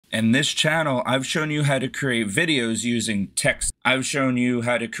In this channel, I've shown you how to create videos using text. I've shown you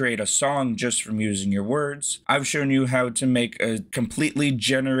how to create a song just from using your words. I've shown you how to make a completely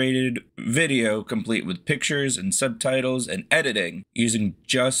generated video complete with pictures and subtitles and editing using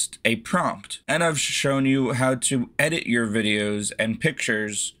just a prompt. And I've shown you how to edit your videos and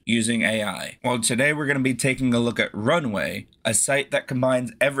pictures using AI. Well, today we're going to be taking a look at Runway, a site that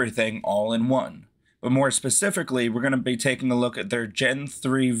combines everything all in one. But more specifically, we're going to be taking a look at their Gen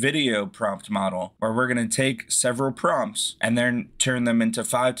 3 video prompt model, where we're going to take several prompts and then turn them into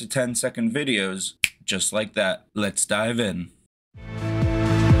 5 to 10 second videos, just like that. Let's dive in.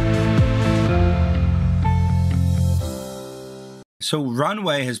 So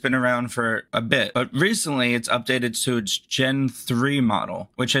Runway has been around for a bit, but recently it's updated to its Gen 3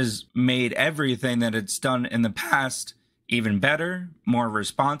 model, which has made everything that it's done in the past even better, more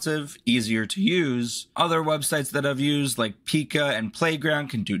responsive, easier to use. Other websites that I've used like Pika and Playground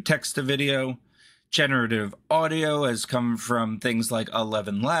can do text to video. Generative audio has come from things like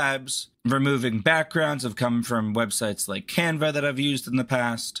 11 Labs. Removing backgrounds have come from websites like Canva that I've used in the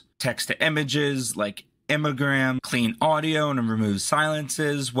past. Text to images like Iamlagana. Clean audio and remove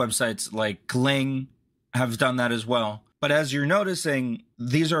silences. Websites like Gling have done that as well. But as you're noticing,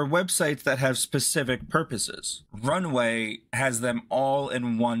 these are websites that have specific purposes. Runway has them all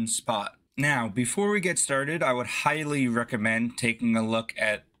in one spot. Now, before we get started, I would highly recommend taking a look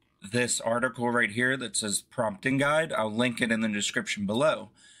at this article right here that says Prompting Guide. I'll link it in the description below.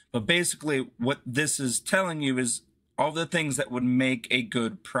 But basically, what this is telling you is all the things that would make a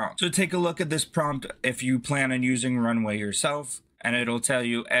good prompt. So take a look at this prompt if you plan on using Runway yourself. And it'll tell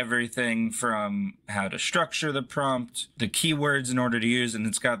you everything from how to structure the prompt, the keywords in order to use, and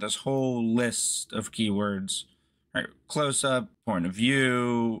it's got this whole list of keywords. Right, close-up, point of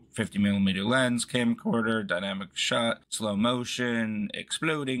view, 50mm lens, camcorder, dynamic shot, slow motion,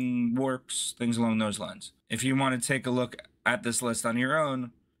 exploding, warps, things along those lines. If you want to take a look at this list on your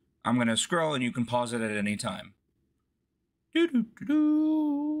own, I'm going to scroll and you can pause it at any time.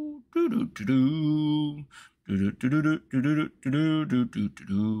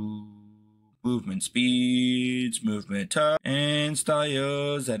 Movement speeds, movement time, and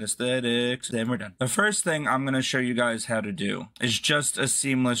styles and aesthetics. Then we're done. The first thing I'm going to show you guys how to do is just a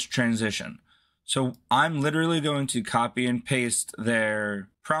seamless transition. So I'm literally going to copy and paste their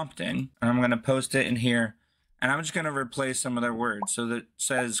prompting, and I'm going to post it in here. And I'm just going to replace some of their words. So that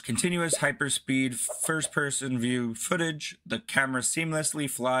says continuous hyperspeed first person view footage. The camera seamlessly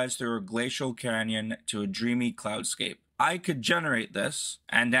flies through a glacial canyon to a dreamy cloudscape. I could generate this,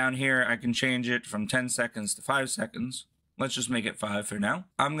 and down here I can change it from 10 seconds to 5 seconds. Let's just make it 5 for now.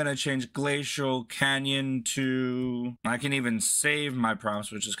 I'm going to change glacial canyon to... I can even save my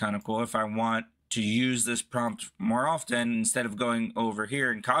prompts, which is kind of cool if I want to use this prompt more often. Instead of going over here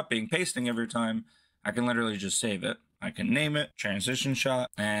and copying, pasting every time, I can literally just save it. I can name it, transition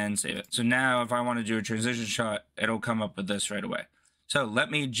shot, and save it. So now if I want to do a transition shot, it'll come up with this right away. So let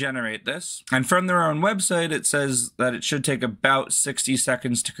me generate this. And from their own website, it says that it should take about 60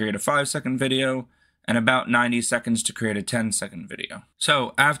 seconds to create a 5-second video and about 90 seconds to create a 10-second video.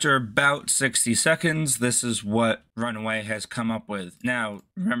 So after about 60 seconds, this is what Runway has come up with. Now,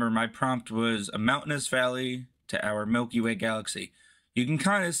 remember my prompt was a mountainous valley to our Milky Way galaxy. You can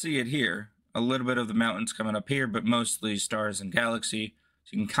kind of see it here. A little bit of the mountains coming up here, but mostly stars and galaxy.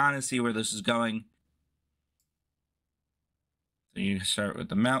 So you can kind of see where this is going. So you start with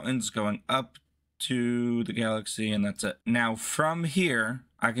the mountains going up to the galaxy, and that's it. Now from here,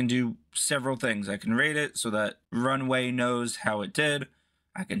 I can do several things. I can rate it so that Runway knows how it did.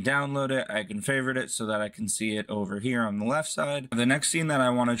 I can download it. I can favorite it so that I can see it over here on the left side. The next scene that I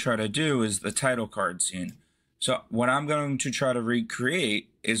want to try to do is the title card scene. So what I'm going to try to recreate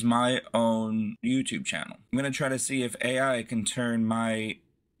is my own YouTube channel. I'm going to try to see if AI can turn my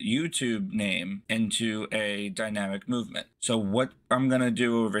YouTube name into a dynamic movement. So what I'm going to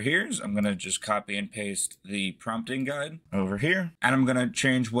do over here is I'm going to just copy and paste the prompting guide over here. And I'm going to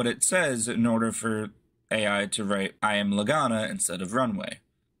change what it says in order for AI to write Iamlagana instead of Runway.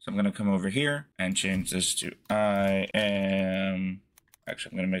 So I'm going to come over here and change this to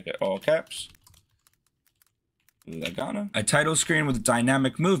Actually, I'm going to make it all caps. Lagana. A title screen with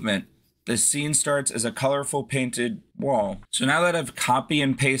dynamic movement. The scene starts as a colorful painted wall. So now that I've copy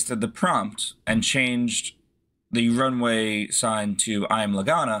and pasted the prompt and changed the Runway sign to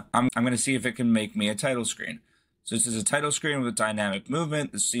Iamlagana, I'm going to see if it can make me a title screen. So this is a title screen with dynamic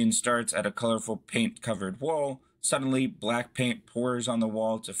movement. The scene starts at a colorful paint covered wall. Suddenly, black paint pours on the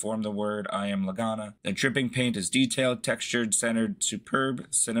wall to form the word Iamlagana. The dripping paint is detailed, textured, centered, superb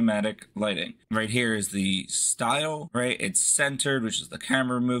cinematic lighting. Right here is the style, right? It's centered, which is the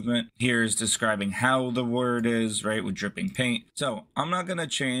camera movement. Here is describing how the word is, right, with dripping paint. So I'm not going to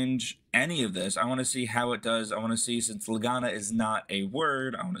change any of this. I want to see how it does. I want to see, since Lagana is not a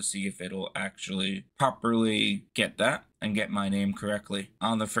word, I want to see if it'll actually properly get that and get my name correctly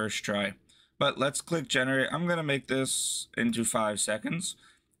on the first try. But let's click generate. I'm going to make this into 5 seconds.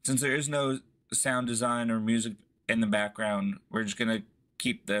 Since there is no sound design or music in the background, we're just going to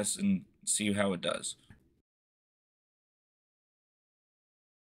keep this and see how it does.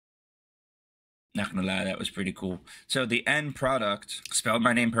 Not gonna lie, that was pretty cool. So the end product spelled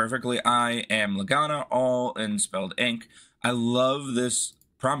my name perfectly. Iamlagana, all in spelled ink. I love this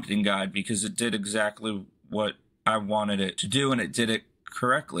prompting guide because it did exactly what I wanted it to do, and it did it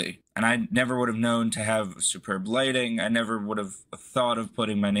correctly. And I never would have known to have superb lighting. I never would have thought of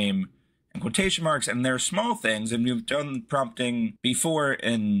putting my name in quotation marks. And they're small things, and you've done prompting before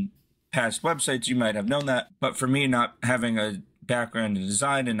in past websites, you might have known that. But for me, not having a background in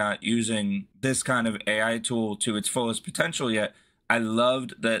design and not using this kind of AI tool to its fullest potential yet, I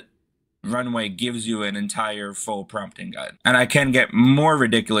loved that Runway gives you an entire full prompting guide. And I can get more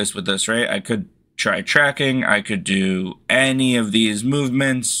ridiculous with this, right? I could try tracking. I could do any of these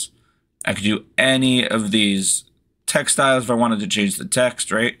movements. I could do any of these text styles if I wanted to change the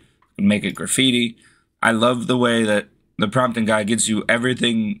text, right? Make it graffiti. I love the way that the prompting guide gives you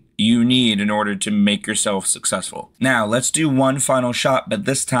everything you need in order to make yourself successful. Now, let's do one final shot, but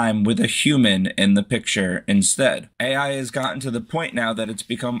this time with a human in the picture instead. AI has gotten to the point now that it's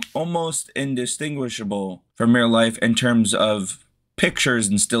become almost indistinguishable from real life in terms of pictures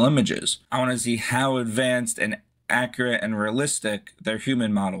and still images. I want to see how advanced and accurate and realistic their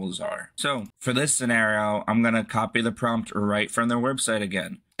human models are. So for this scenario, I'm going to copy the prompt right from their website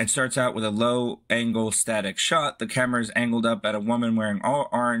again. It starts out with a low angle static shot. The camera is angled up at a woman wearing all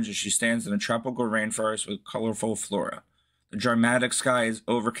orange as she stands in a tropical rainforest with colorful flora. The dramatic sky is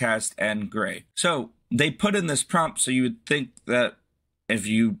overcast and gray. So they put in this prompt so you would think that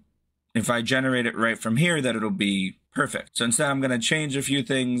if I generate it right from here, that it'll be perfect. So instead, I'm going to change a few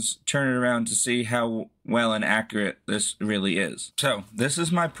things, turn it around to see how well and accurate this really is. So this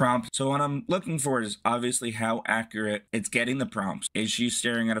is my prompt. So what I'm looking for is obviously how accurate it's getting the prompts. Is she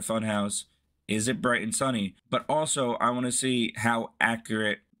staring at a fun house? Is it bright and sunny? But also, I want to see how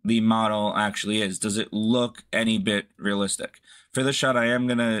accurate the model actually is. Does it look any bit realistic? For this shot, I am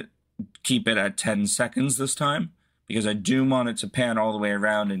going to keep it at 10 seconds this time because I do want it to pan all the way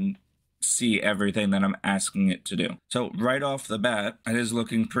around and see everything that I'm asking it to do. So right off the bat, it is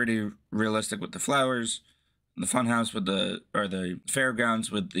looking pretty realistic with the flowers, the funhouse with the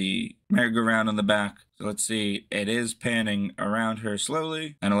fairgrounds with the merry-go-round on the back. So let's see, it is panning around her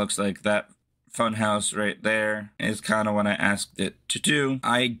slowly, and it looks like that funhouse right there is kind of what I asked it to do.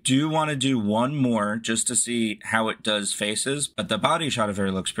 I do want to do one more just to see how it does faces, but the body shot of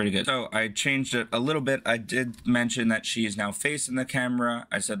her looks pretty good. So I changed it a little bit. I did mention that she is now facing the camera.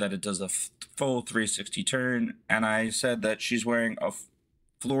 I said that it does a full 360 turn, and I said that she's wearing a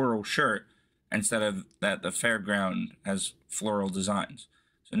floral shirt instead of that the fairground has floral designs.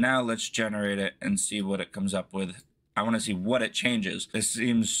 So now let's generate it and see what it comes up with. I want to see what it changes. This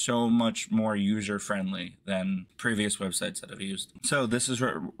seems so much more user-friendly than previous websites that I've used. So this is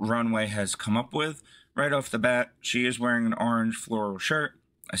what Runway has come up with. Right off the bat, she is wearing an orange floral shirt.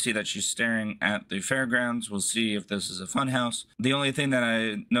 I see that she's staring at the fairgrounds. We'll see if this is a fun house. The only thing that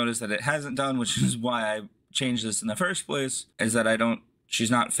I noticed that it hasn't done, which is why I changed this in the first place, is that she's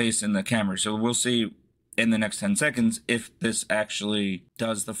not facing the camera. So we'll see in the next 10 seconds if this actually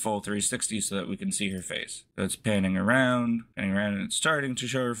does the full 360 so that we can see her face. So it's panning around, and it's starting to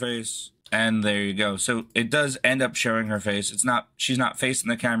show her face. And there you go. So it does end up showing her face. She's not facing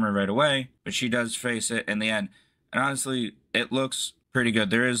the camera right away, but she does face it in the end. And honestly, it looks pretty good.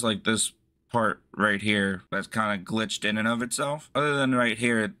 There is like this part right here that's kind of glitched in and of itself. Other than right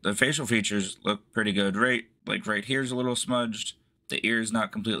here, the facial features look pretty good. Right here's a little smudged. The ear's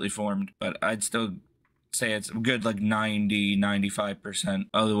not completely formed, but I'd still say it's a good like 90-95%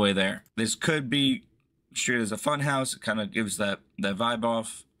 of the way there. This could be treated as a fun house. It kind of gives that vibe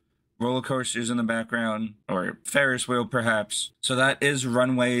off. Roller coasters in the background, or Ferris wheel perhaps. So that is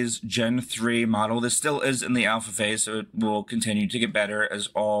Runway's Gen 3 model. This still is in the alpha phase, so it will continue to get better as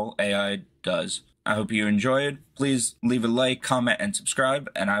all AI does. I hope you enjoyed. Please leave a like, comment, and subscribe,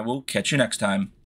 and I will catch you next time.